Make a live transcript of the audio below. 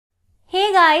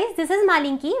guys, this is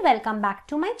Malinki. Welcome back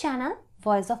to my channel,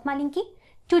 Voice of Malinki.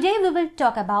 Today we will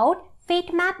talk about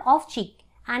fate map of cheek.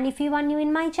 And if you are new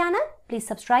in my channel, please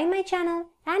subscribe my channel.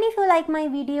 And if you like my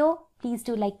video, please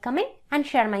do like, comment and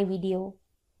share my video.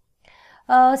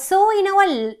 So in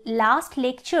our last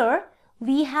lecture,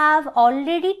 we have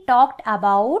already talked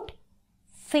about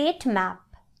fate map.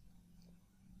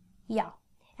 Yeah.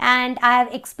 And I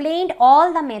have explained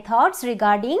all the methods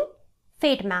regarding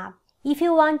fate map. If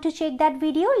you want to check that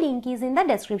video, link is in the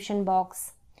description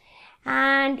box.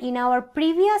 And in our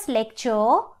previous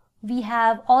lecture, we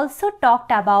have also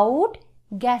talked about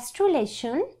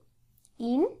gastrulation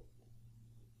in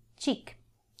cheek.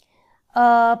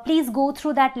 Please go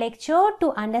through that lecture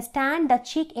to understand the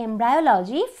cheek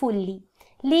embryology fully.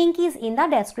 Link is in the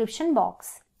description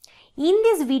box. In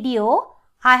this video,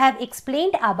 I have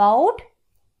explained about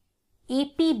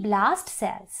epiblast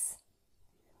cells.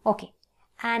 Okay.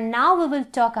 And now we will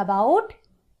talk about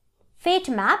fate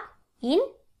map in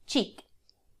cheek.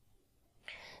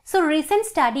 So recent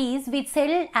studies with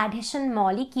cell adhesion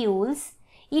molecules,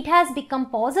 it has become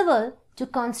possible to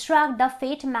construct the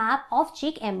fate map of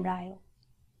cheek embryo.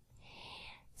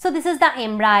 So this is the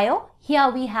embryo. Here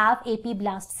we have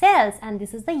epiblast cells and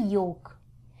this is the yolk.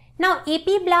 Now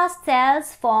epiblast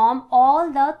cells form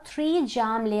all the three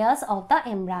germ layers of the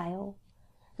embryo,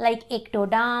 like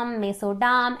ectoderm,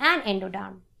 mesoderm and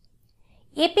endoderm.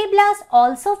 Epiblast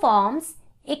also forms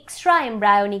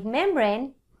extraembryonic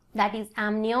membrane, that is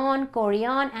amnion,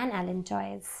 chorion and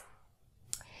allantois.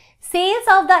 Cells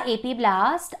of the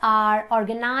epiblast are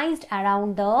organized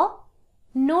around the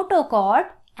notochord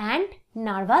and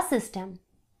nervous system.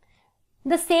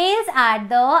 The cells at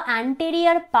the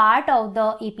anterior part of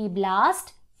the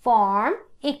epiblast form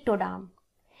ectoderm,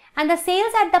 and the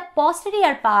cells at the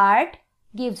posterior part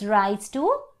gives rise to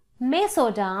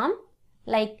mesoderm,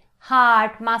 like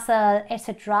heart, muscle,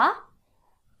 etc.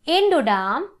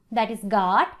 Endoderm, that is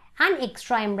gut, and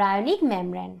extraembryonic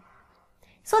membrane.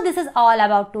 So this is all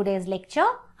about today's lecture.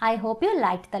 I hope you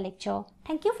liked the lecture.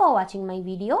 Thank you for watching my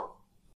video.